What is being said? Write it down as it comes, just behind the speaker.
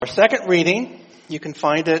Our second reading, you can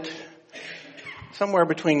find it somewhere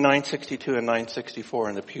between 962 and 964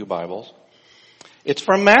 in the Pew Bibles. It's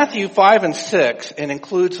from Matthew 5 and 6 and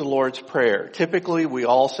includes the Lord's Prayer. Typically, we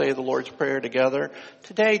all say the Lord's Prayer together.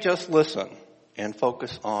 Today, just listen and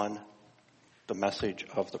focus on the message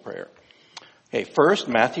of the prayer. Okay, first,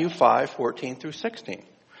 Matthew 5:14 through 16.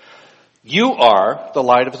 You are the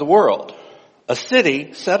light of the world. A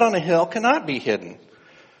city set on a hill cannot be hidden.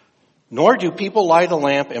 Nor do people light a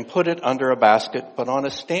lamp and put it under a basket, but on a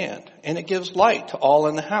stand, and it gives light to all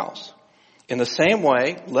in the house. In the same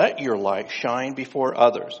way, let your light shine before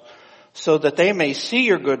others, so that they may see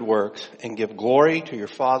your good works and give glory to your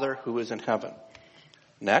Father who is in heaven.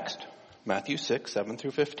 Next, Matthew 6:7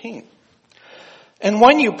 through 15. And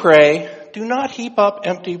when you pray, do not heap up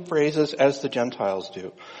empty phrases as the Gentiles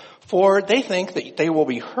do, for they think that they will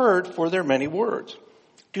be heard for their many words.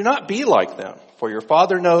 Do not be like them, for your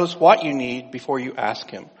Father knows what you need before you ask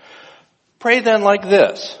him. Pray then like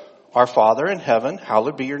this: Our Father in heaven,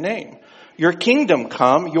 hallowed be your name. Your kingdom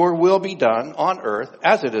come, your will be done on earth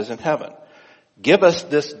as it is in heaven. Give us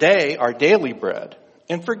this day our daily bread,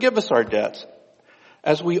 and forgive us our debts,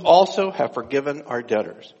 as we also have forgiven our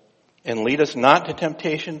debtors. And lead us not to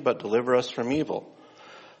temptation, but deliver us from evil.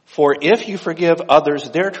 For if you forgive others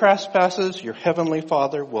their trespasses, your heavenly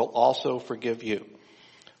Father will also forgive you.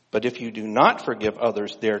 But if you do not forgive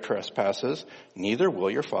others their trespasses, neither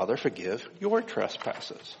will your Father forgive your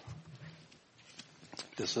trespasses.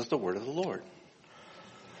 This is the word of the Lord.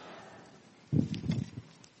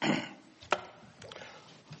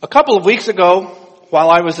 A couple of weeks ago, while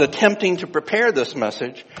I was attempting to prepare this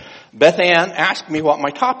message, Beth Ann asked me what my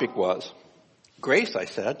topic was. Grace, I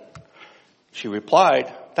said. She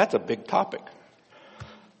replied, that's a big topic.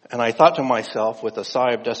 And I thought to myself with a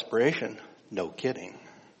sigh of desperation, no kidding.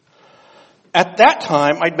 At that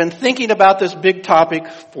time, I'd been thinking about this big topic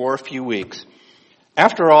for a few weeks.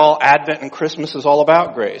 After all, Advent and Christmas is all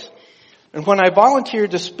about grace. And when I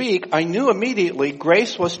volunteered to speak, I knew immediately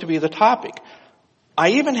grace was to be the topic. I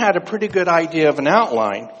even had a pretty good idea of an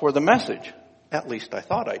outline for the message. At least I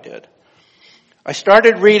thought I did. I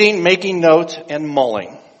started reading, making notes, and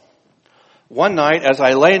mulling. One night, as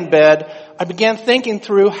I lay in bed, I began thinking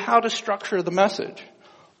through how to structure the message.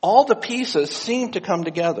 All the pieces seemed to come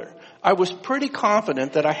together. I was pretty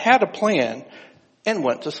confident that I had a plan and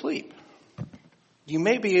went to sleep. You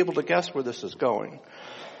may be able to guess where this is going.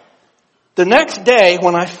 The next day,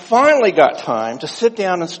 when I finally got time to sit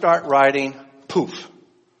down and start writing, poof,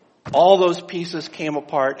 all those pieces came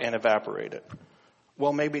apart and evaporated.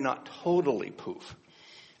 Well, maybe not totally poof.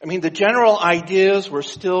 I mean, the general ideas were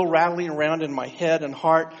still rattling around in my head and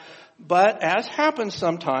heart, but as happens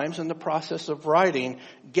sometimes in the process of writing,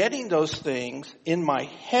 getting those things in my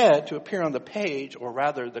head to appear on the page, or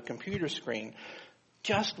rather the computer screen,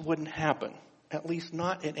 just wouldn't happen, at least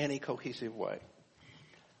not in any cohesive way.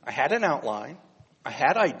 I had an outline, I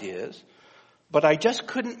had ideas, but I just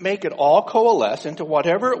couldn't make it all coalesce into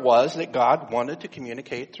whatever it was that God wanted to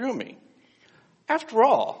communicate through me. After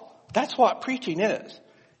all, that's what preaching is.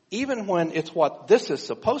 Even when it's what this is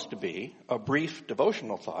supposed to be, a brief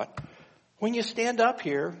devotional thought, when you stand up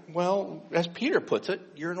here, well, as Peter puts it,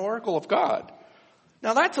 you're an oracle of God.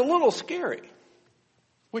 Now that's a little scary,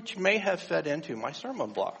 which may have fed into my sermon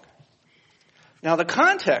block. Now the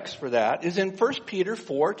context for that is in 1 Peter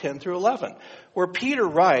 4:10 through 11, where Peter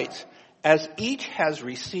writes, as each has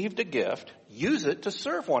received a gift, use it to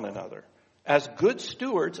serve one another as good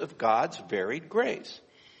stewards of God's varied grace.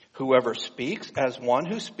 Whoever speaks as one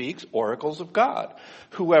who speaks oracles of God.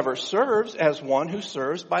 Whoever serves as one who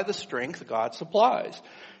serves by the strength God supplies,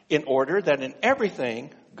 in order that in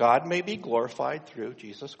everything God may be glorified through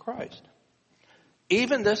Jesus Christ.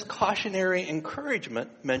 Even this cautionary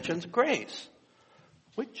encouragement mentions grace,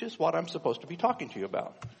 which is what I'm supposed to be talking to you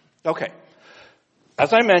about. Okay.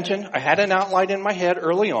 As I mentioned, I had an outline in my head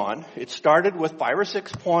early on. It started with 5 or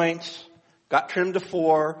 6 points, got trimmed to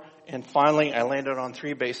 4, and finally, I landed on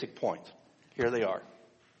 3 basic points. Here they are.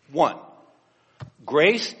 1,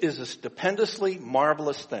 grace is a stupendously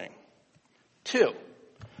marvelous thing. 2,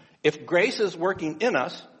 if grace is working in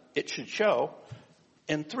us, it should show.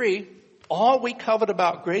 And 3, all we covet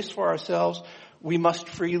about grace for ourselves, we must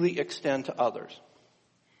freely extend to others.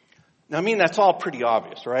 Now, I mean, that's all pretty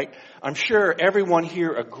obvious, right? I'm sure everyone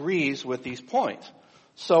here agrees with these points.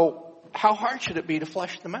 So how hard should it be to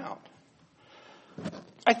flesh them out?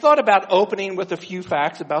 I thought about opening with a few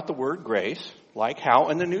facts about the word grace, like how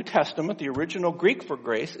in the New Testament the original Greek for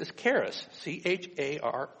grace is charis,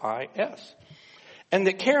 C-H-A-R-I-S. And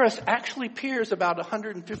that charis actually appears about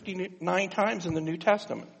 159 times in the New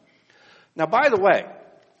Testament. Now, by the way,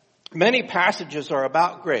 Many passages are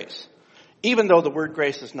about grace, even though the word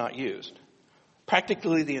grace is not used.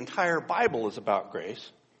 Practically the entire Bible is about grace,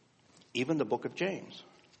 even the book of James.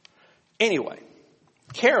 Anyway,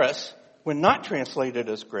 charis, when not translated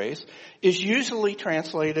as grace, is usually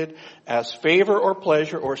translated as favor or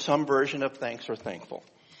pleasure or some version of thanks or thankful.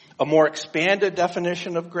 A more expanded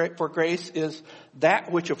definition for grace is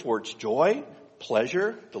that which affords joy,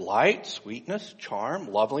 pleasure, delight, sweetness,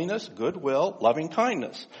 charm, loveliness, goodwill, loving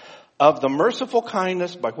kindness, of the merciful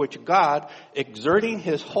kindness by which God, exerting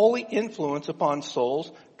his holy influence upon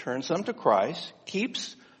souls, turns them to Christ,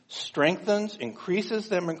 keeps, strengthens, increases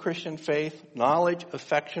them in Christian faith, knowledge,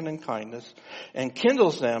 affection, and kindness, and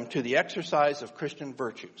kindles them to the exercise of Christian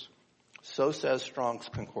virtues. So says Strong's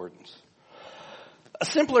Concordance. A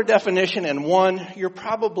simpler definition, and one you're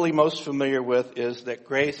probably most familiar with, is that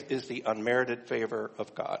grace is the unmerited favor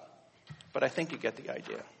of God. But I think you get the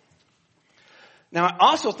idea. Now, I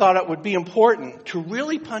also thought it would be important to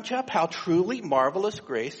really punch up how truly marvelous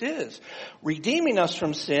grace is, redeeming us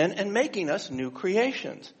from sin and making us new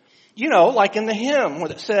creations. You know, like in the hymn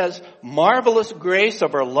where it says, marvelous grace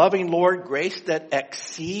of our loving Lord, grace that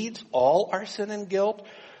exceeds all our sin and guilt.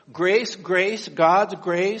 Grace, grace, God's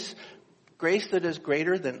grace, grace that is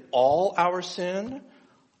greater than all our sin.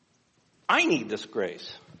 I need this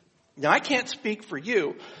grace. Now, I can't speak for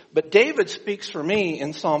you, but David speaks for me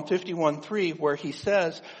in Psalm 51:3, where he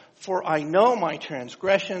says, for I know my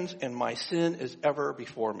transgressions and my sin is ever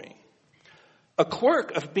before me. A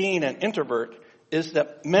quirk of being an introvert is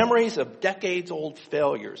that memories of decades-old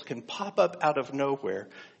failures can pop up out of nowhere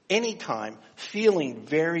anytime, feeling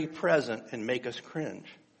very present and make us cringe.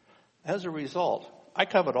 As a result, I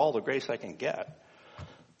covet all the grace I can get.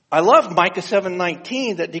 I love Micah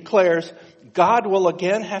 7:19 that declares, God will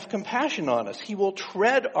again have compassion on us. He will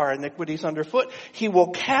tread our iniquities underfoot. He will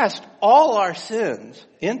cast all our sins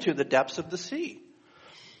into the depths of the sea.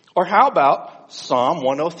 Or how about Psalm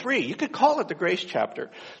 103? You could call it the grace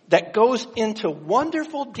chapter that goes into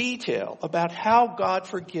wonderful detail about how God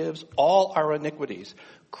forgives all our iniquities,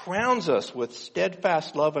 crowns us with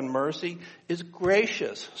steadfast love and mercy, is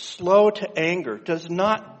gracious, slow to anger, does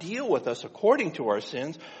not deal with us according to our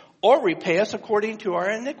sins, or repay us according to our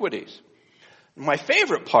iniquities. My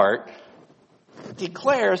favorite part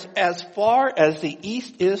declares, as far as the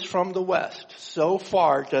east is from the west, so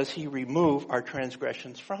far does he remove our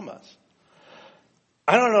transgressions from us.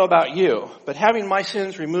 I don't know about you, but having my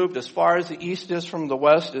sins removed as far as the east is from the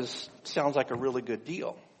west sounds like a really good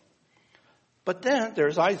deal. But then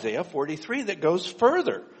there's Isaiah 43 that goes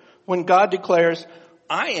further when God declares,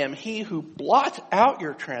 I am he who blots out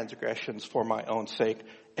your transgressions for my own sake,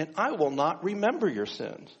 and I will not remember your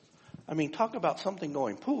sins. I mean, talk about something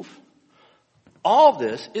going poof. All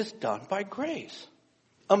this is done by grace.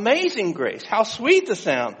 Amazing grace. How sweet the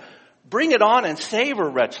sound. Bring it on and save a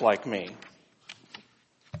wretch like me.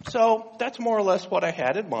 So that's more or less what I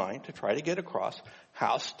had in mind to try to get across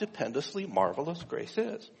how stupendously marvelous grace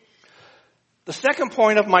is. The second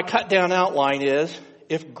point of my cut down outline is,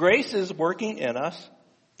 if grace is working in us,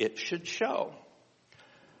 it should show.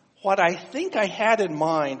 What I think I had in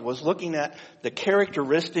mind was looking at the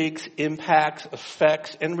characteristics, impacts,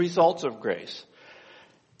 effects, and results of grace.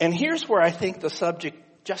 And here's where I think the subject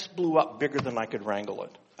just blew up bigger than I could wrangle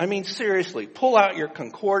it. I mean, seriously, pull out your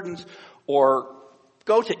concordance or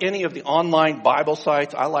go to any of the online Bible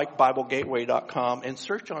sites. I like BibleGateway.com and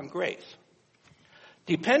search on grace.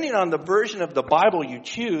 Depending on the version of the Bible you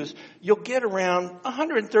choose, you'll get around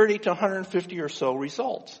 130 to 150 or so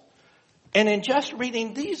results. And in just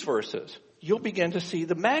reading these verses, you'll begin to see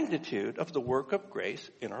the magnitude of the work of grace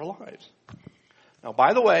in our lives. Now,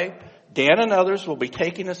 by the way, Dan and others will be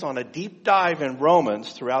taking us on a deep dive in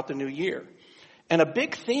Romans throughout the new year. And a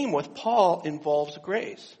big theme with Paul involves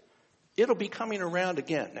grace. It'll be coming around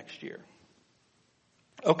again next year.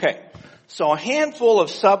 Okay, so a handful of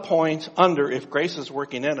subpoints under if grace is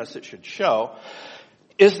working in us, it should show,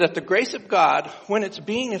 is that the grace of God, when it's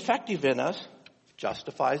being effective in us,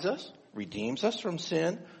 justifies us, redeems us from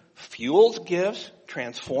sin, fuels gifts,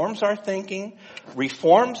 transforms our thinking,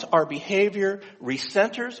 reforms our behavior,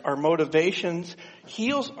 recenters our motivations,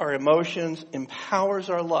 heals our emotions, empowers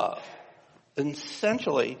our love.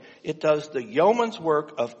 Essentially, it does the yeoman's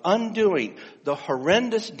work of undoing the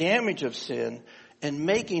horrendous damage of sin and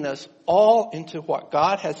making us all into what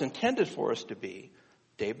God has intended for us to be,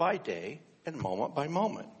 day by day and moment by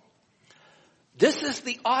moment. This is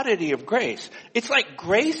the oddity of grace. It's like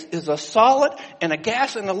grace is a solid and a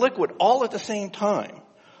gas and a liquid all at the same time.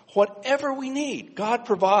 Whatever we need, God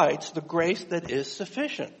provides the grace that is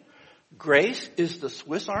sufficient. Grace is the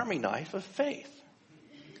Swiss Army knife of faith.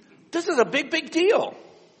 This is a big, big deal.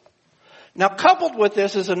 Now, coupled with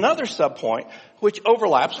this is another subpoint which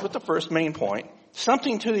overlaps with the first main point,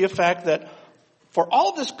 something to the effect that for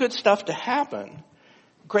all this good stuff to happen,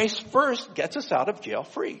 grace first gets us out of jail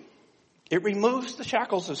free. It removes the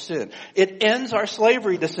shackles of sin. It ends our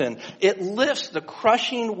slavery to sin. It lifts the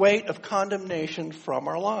crushing weight of condemnation from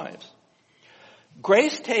our lives.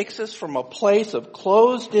 Grace takes us from a place of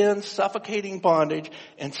closed-in, suffocating bondage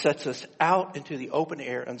and sets us out into the open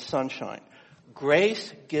air and sunshine.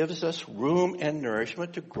 Grace gives us room and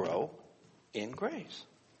nourishment to grow in grace.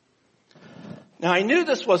 Now, I knew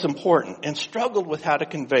this was important and struggled with how to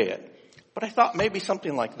convey it, but I thought maybe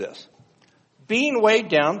something like this. Being weighed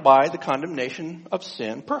down by the condemnation of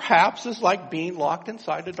sin perhaps is like being locked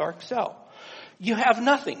inside a dark cell. You have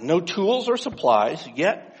nothing, no tools or supplies,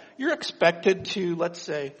 yet you're expected to, let's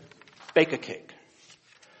say, bake a cake.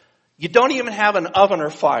 You don't even have an oven or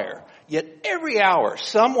fire, yet every hour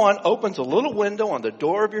someone opens a little window on the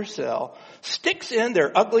door of your cell, sticks in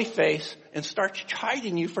their ugly face, and starts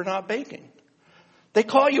chiding you for not baking. They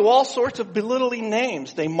call you all sorts of belittling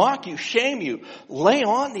names. They mock you, shame you, lay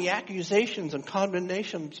on the accusations and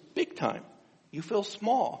condemnations big time. You feel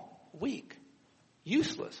small, weak,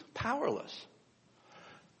 useless, powerless.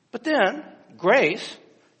 But then grace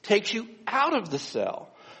takes you out of the cell,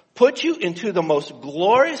 puts you into the most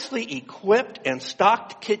gloriously equipped and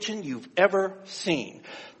stocked kitchen you've ever seen.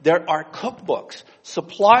 There are cookbooks,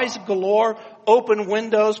 supplies galore, open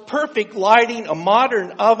windows, perfect lighting, a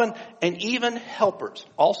modern oven, and even helpers,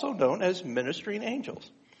 also known as ministering angels.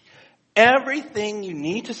 Everything you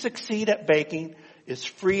need to succeed at baking is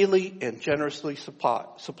freely and generously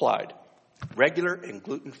supplied, regular and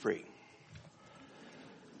gluten-free.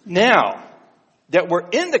 Now that we're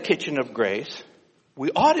in the kitchen of grace, we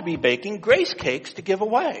ought to be baking grace cakes to give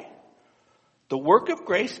away. The work of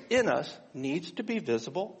grace in us needs to be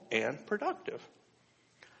visible and productive.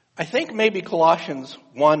 I think maybe Colossians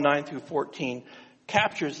 1:9-14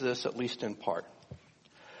 captures this at least in part.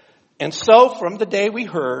 And so from the day we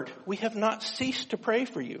heard, we have not ceased to pray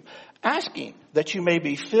for you, asking that you may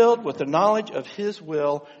be filled with the knowledge of His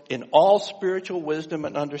will in all spiritual wisdom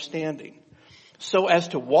and understanding, so as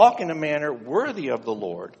to walk in a manner worthy of the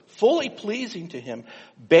Lord, fully pleasing to Him,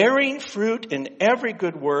 bearing fruit in every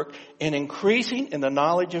good work and increasing in the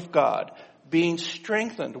knowledge of God, being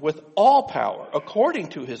strengthened with all power according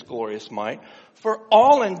to His glorious might, for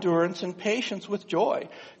all endurance and patience with joy,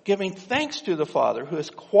 giving thanks to the Father who has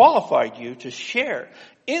qualified you to share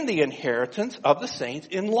in the inheritance of the saints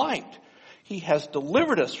in light. He has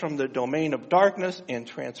delivered us from the domain of darkness and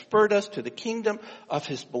transferred us to the kingdom of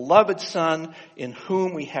His beloved Son, in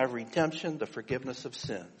whom we have redemption, the forgiveness of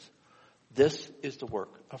sins. This is the work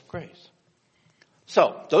of grace.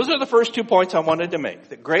 So, those are the first 2 points I wanted to make.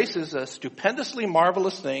 That grace is a stupendously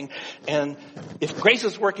marvelous thing, and if grace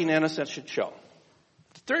is working in us, it should show.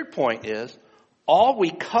 The third point is, all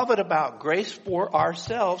we covet about grace for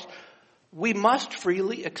ourselves, we must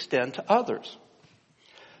freely extend to others.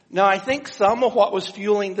 Now, I think some of what was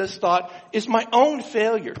fueling this thought is my own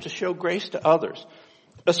failure to show grace to others,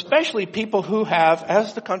 especially people who have,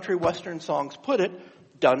 as the country western songs put it,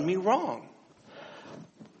 done me wrong.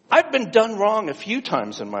 I've been done wrong a few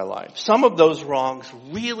times in my life. Some of those wrongs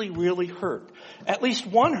really, really hurt. At least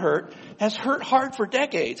one hurt has hurt hard for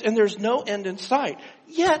decades, and there's no end in sight.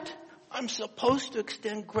 Yet, I'm supposed to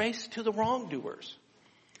extend grace to the wrongdoers.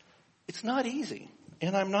 It's not easy.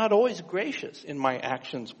 And I'm not always gracious in my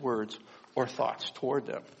actions, words, or thoughts toward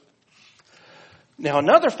them. Now,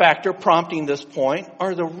 another factor prompting this point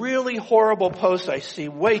are the really horrible posts I see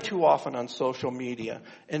way too often on social media,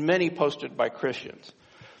 and many posted by Christians,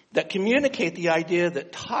 that communicate the idea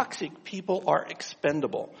that toxic people are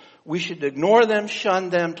expendable. We should ignore them, shun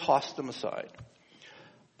them, toss them aside.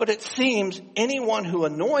 But it seems anyone who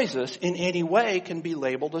annoys us in any way can be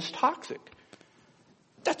labeled as toxic.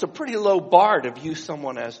 That's a pretty low bar to view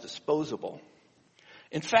someone as disposable.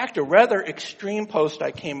 In fact, a rather extreme post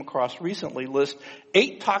I came across recently lists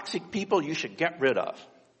 8 toxic people you should get rid of.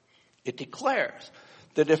 It declares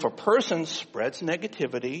that if a person spreads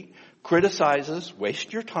negativity, criticizes,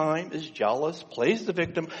 wastes your time, is jealous, plays the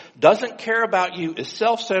victim, doesn't care about you, is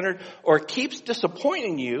self-centered, or keeps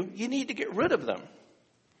disappointing you, you need to get rid of them.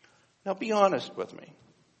 Now be honest with me.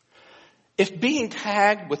 If being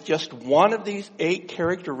tagged with just one of these 8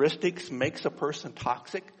 characteristics makes a person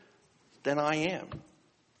toxic, then I am.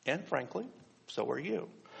 And frankly, so are you.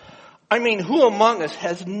 I mean, who among us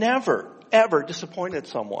has never, ever disappointed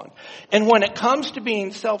someone? And when it comes to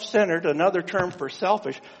being self-centered, another term for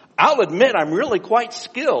selfish, I'll admit I'm really quite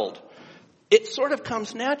skilled. It sort of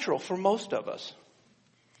comes natural for most of us.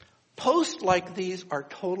 Posts like these are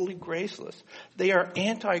totally graceless. They are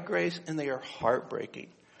anti-grace and they are heartbreaking.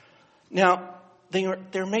 Now,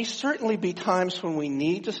 there may certainly be times when we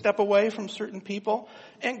need to step away from certain people,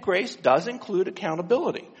 and grace does include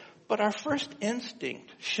accountability. But our first instinct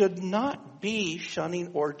should not be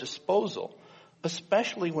shunning or disposal,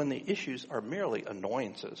 especially when the issues are merely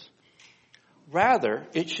annoyances. Rather,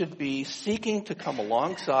 it should be seeking to come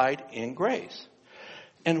alongside in grace.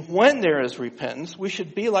 And when there is repentance, we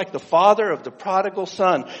should be like the father of the prodigal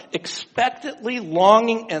son, expectantly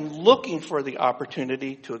longing and looking for the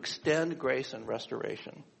opportunity to extend grace and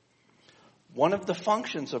restoration. One of the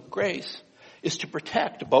functions of grace is to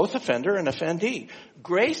protect both offender and offendee.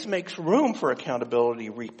 Grace makes room for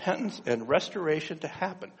accountability, repentance, and restoration to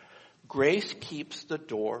happen. Grace keeps the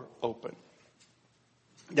door open.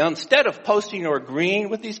 Now, instead of posting or agreeing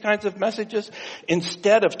with these kinds of messages,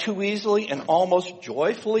 instead of too easily and almost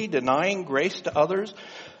joyfully denying grace to others,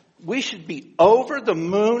 we should be over the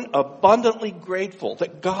moon abundantly grateful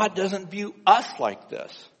that God doesn't view us like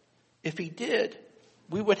this. If he did,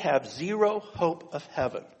 we would have zero hope of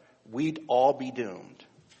heaven. We'd all be doomed.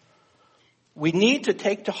 We need to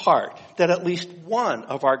take to heart that at least one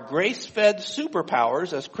of our grace-fed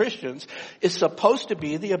superpowers as Christians is supposed to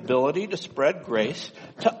be the ability to spread grace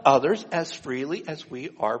to others as freely as we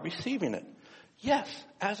are receiving it. Yes,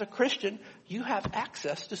 as a Christian, you have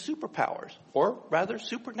access to superpowers, or rather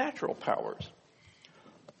supernatural powers.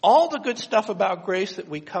 All the good stuff about grace that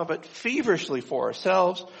we covet feverishly for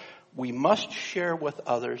ourselves, we must share with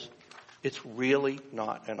others. It's really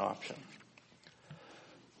not an option.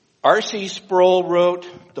 R.C. Sproul wrote,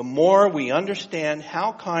 "The more we understand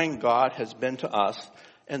how kind God has been to us,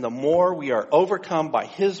 and the more we are overcome by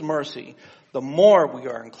his mercy, the more we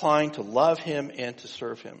are inclined to love him and to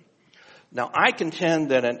serve him." Now, I contend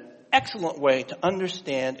that an excellent way to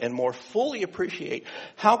understand and more fully appreciate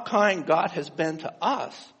how kind God has been to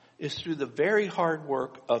us is through the very hard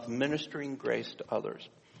work of ministering grace to others.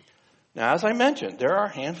 Now, as I mentioned, there are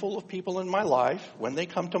a handful of people in my life. When they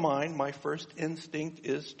come to mind, my first instinct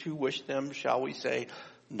is to wish them, shall we say,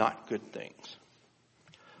 not good things.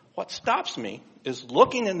 What stops me is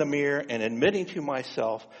looking in the mirror and admitting to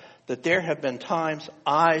myself that there have been times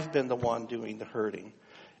I've been the one doing the hurting,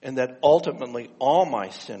 and that ultimately all my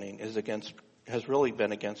sinning has really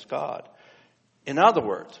been against God. In other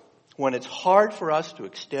words, when it's hard for us to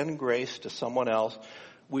extend grace to someone else,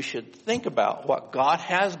 we should think about what God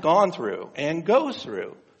has gone through and goes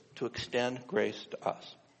through to extend grace to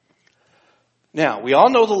us. Now, we all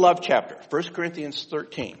know the love chapter, 1 Corinthians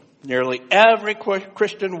 13. Nearly every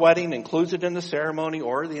Christian wedding includes it in the ceremony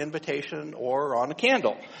or the invitation or on a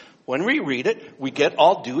candle. When we read it, we get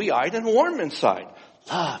all dewy-eyed and warm inside.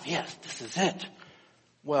 Love, yes, this is it.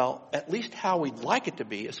 Well, at least how we'd like it to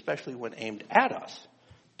be, especially when aimed at us.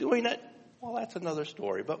 Doing it, well, that's another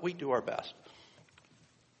story, but we do our best.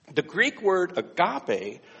 The Greek word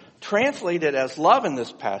agape, translated as love in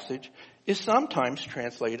this passage, is sometimes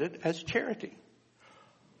translated as charity.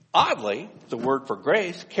 Oddly, the word for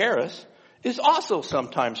grace, charis, is also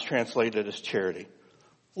sometimes translated as charity.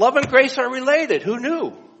 Love and grace are related. Who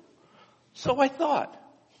knew? So I thought,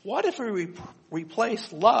 what if we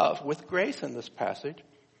replace love with grace in this passage?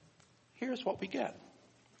 Here's what we get.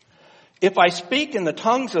 If I speak in the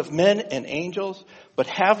tongues of men and angels, but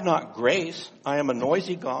have not grace, I am a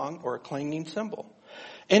noisy gong or a clanging cymbal.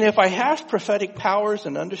 And if I have prophetic powers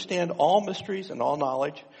and understand all mysteries and all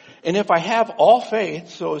knowledge, and if I have all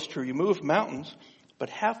faith so as to remove mountains,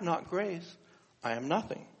 but have not grace, I am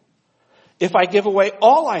nothing. If I give away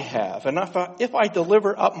all I have, and if I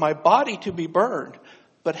deliver up my body to be burned,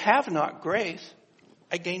 but have not grace,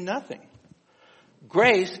 I gain nothing.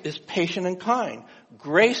 Grace is patient and kind.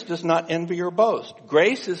 Grace does not envy or boast.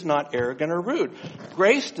 Grace is not arrogant or rude.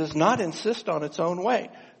 Grace does not insist on its own way.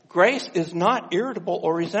 Grace is not irritable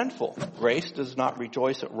or resentful. Grace does not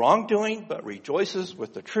rejoice at wrongdoing, but rejoices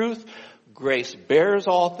with the truth. Grace bears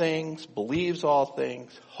all things, believes all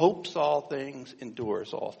things, hopes all things,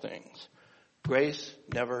 endures all things. Grace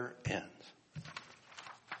never ends.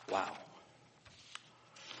 Wow.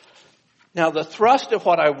 Now, the thrust of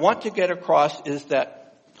what I want to get across is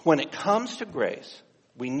that when it comes to grace,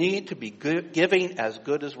 we need to be giving as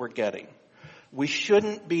good as we're getting. We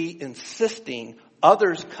shouldn't be insisting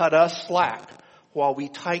others cut us slack while we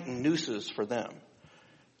tighten nooses for them.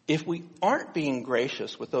 If we aren't being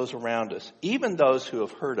gracious with those around us, even those who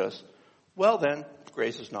have hurt us, well then,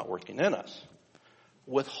 grace is not working in us.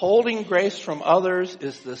 Withholding grace from others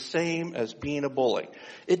is the same as being a bully.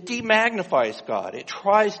 It demagnifies God. It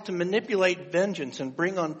tries to manipulate vengeance and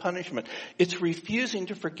bring on punishment. It's refusing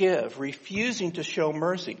to forgive, refusing to show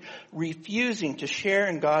mercy, refusing to share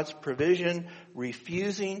in God's provision,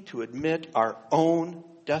 refusing to admit our own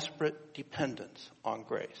desperate dependence on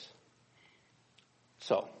grace.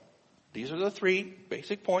 So, these are the three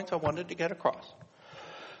basic points I wanted to get across.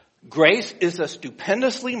 Grace is a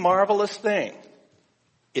stupendously marvelous thing.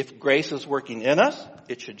 If grace is working in us,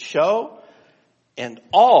 it should show. And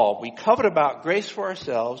all we covet about grace for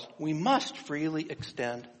ourselves, we must freely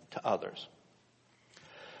extend to others.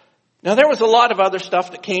 Now, there was a lot of other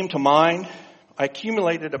stuff that came to mind. I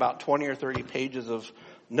accumulated about 20 or 30 pages of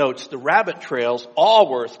notes. The rabbit trails, all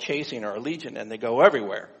worth chasing, are legion, and they go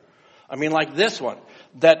everywhere. I mean, like this one,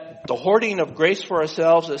 that the hoarding of grace for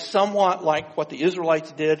ourselves is somewhat like what the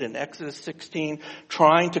Israelites did in Exodus 16,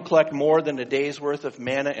 trying to collect more than a day's worth of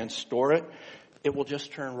manna and store it. It will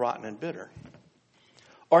just turn rotten and bitter.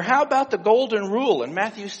 Or how about the golden rule in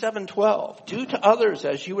Matthew 7:12? Do to others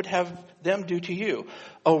as you would have them do to you.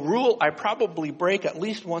 A rule I probably break at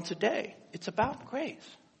least once a day. It's about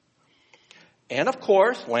grace. And of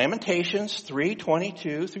course, Lamentations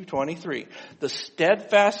 3:22 through 23. The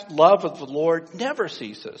steadfast love of the Lord never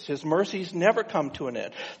ceases. His mercies never come to an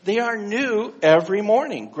end. They are new every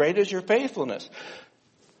morning. Great is your faithfulness.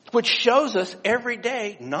 Which shows us every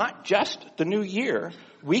day, not just the new year,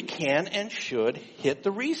 we can and should hit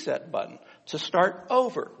the reset button to start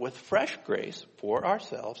over with fresh grace for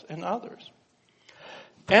ourselves and others.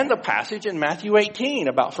 And the passage in Matthew 18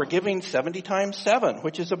 about forgiving 70 times 7,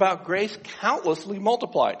 which is about grace countlessly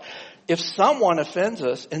multiplied. If someone offends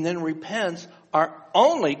us and then repents, our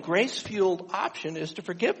only grace-fueled option is to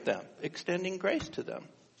forgive them, extending grace to them.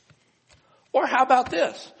 Or how about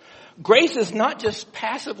this? Grace is not just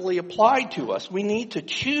passively applied to us. We need to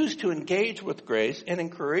choose to engage with grace and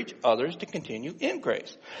encourage others to continue in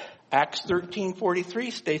grace. Acts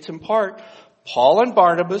 13:43 states in part, Paul and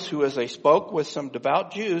Barnabas, who as they spoke with some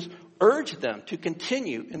devout Jews, urged them to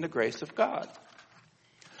continue in the grace of God.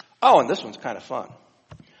 Oh, and this one's kind of fun.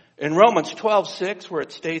 In Romans 12:6, where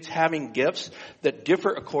it states having gifts that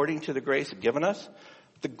differ according to the grace given us,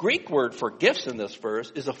 the Greek word for gifts in this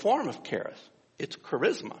verse is a form of charis. It's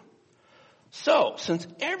charisma. So, since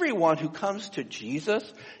everyone who comes to Jesus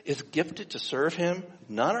is gifted to serve him,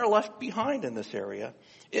 none are left behind in this area.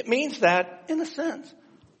 It means that, in a sense,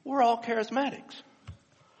 we're all charismatics.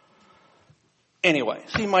 Anyway,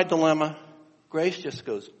 see my dilemma? Grace just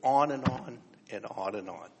goes on and on and on and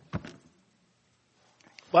on.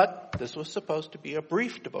 But this was supposed to be a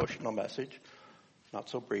brief devotional message. Not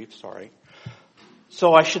so brief, sorry.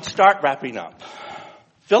 So I should start wrapping up.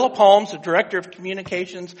 Philip Holmes, the Director of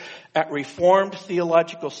Communications at Reformed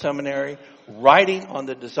Theological Seminary, writing on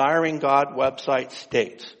the Desiring God website,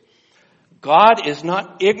 states, God is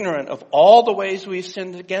not ignorant of all the ways we've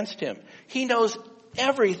sinned against him. He knows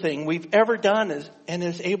everything we've ever done and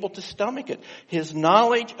is able to stomach it. His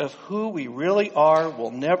knowledge of who we really are will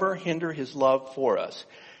never hinder his love for us.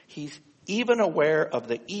 He's even aware of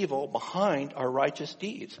the evil behind our righteous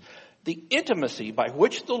deeds. The intimacy by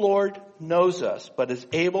which the Lord knows us but is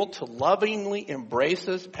able to lovingly embrace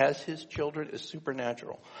us as his children is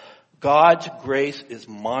supernatural. God's grace is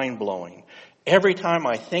mind-blowing. Every time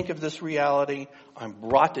I think of this reality, I'm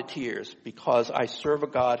brought to tears because I serve a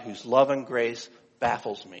God whose love and grace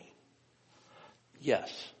baffles me.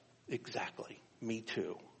 Yes, exactly. Me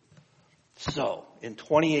too. So, in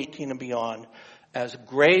 2018 and beyond, as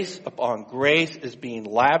grace upon grace is being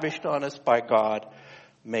lavished on us by God,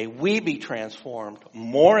 may we be transformed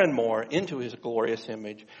more and more into his glorious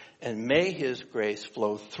image, and may his grace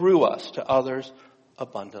flow through us to others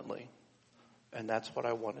abundantly. And that's what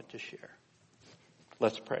I wanted to share.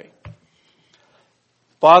 Let's pray.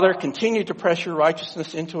 Father, continue to press your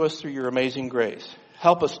righteousness into us through your amazing grace.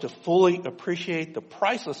 Help us to fully appreciate the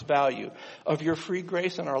priceless value of your free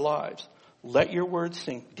grace in our lives. Let your words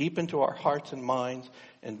sink deep into our hearts and minds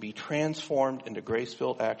and be transformed into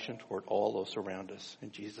grace-filled action toward all those around us.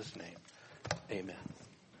 In Jesus' name, amen.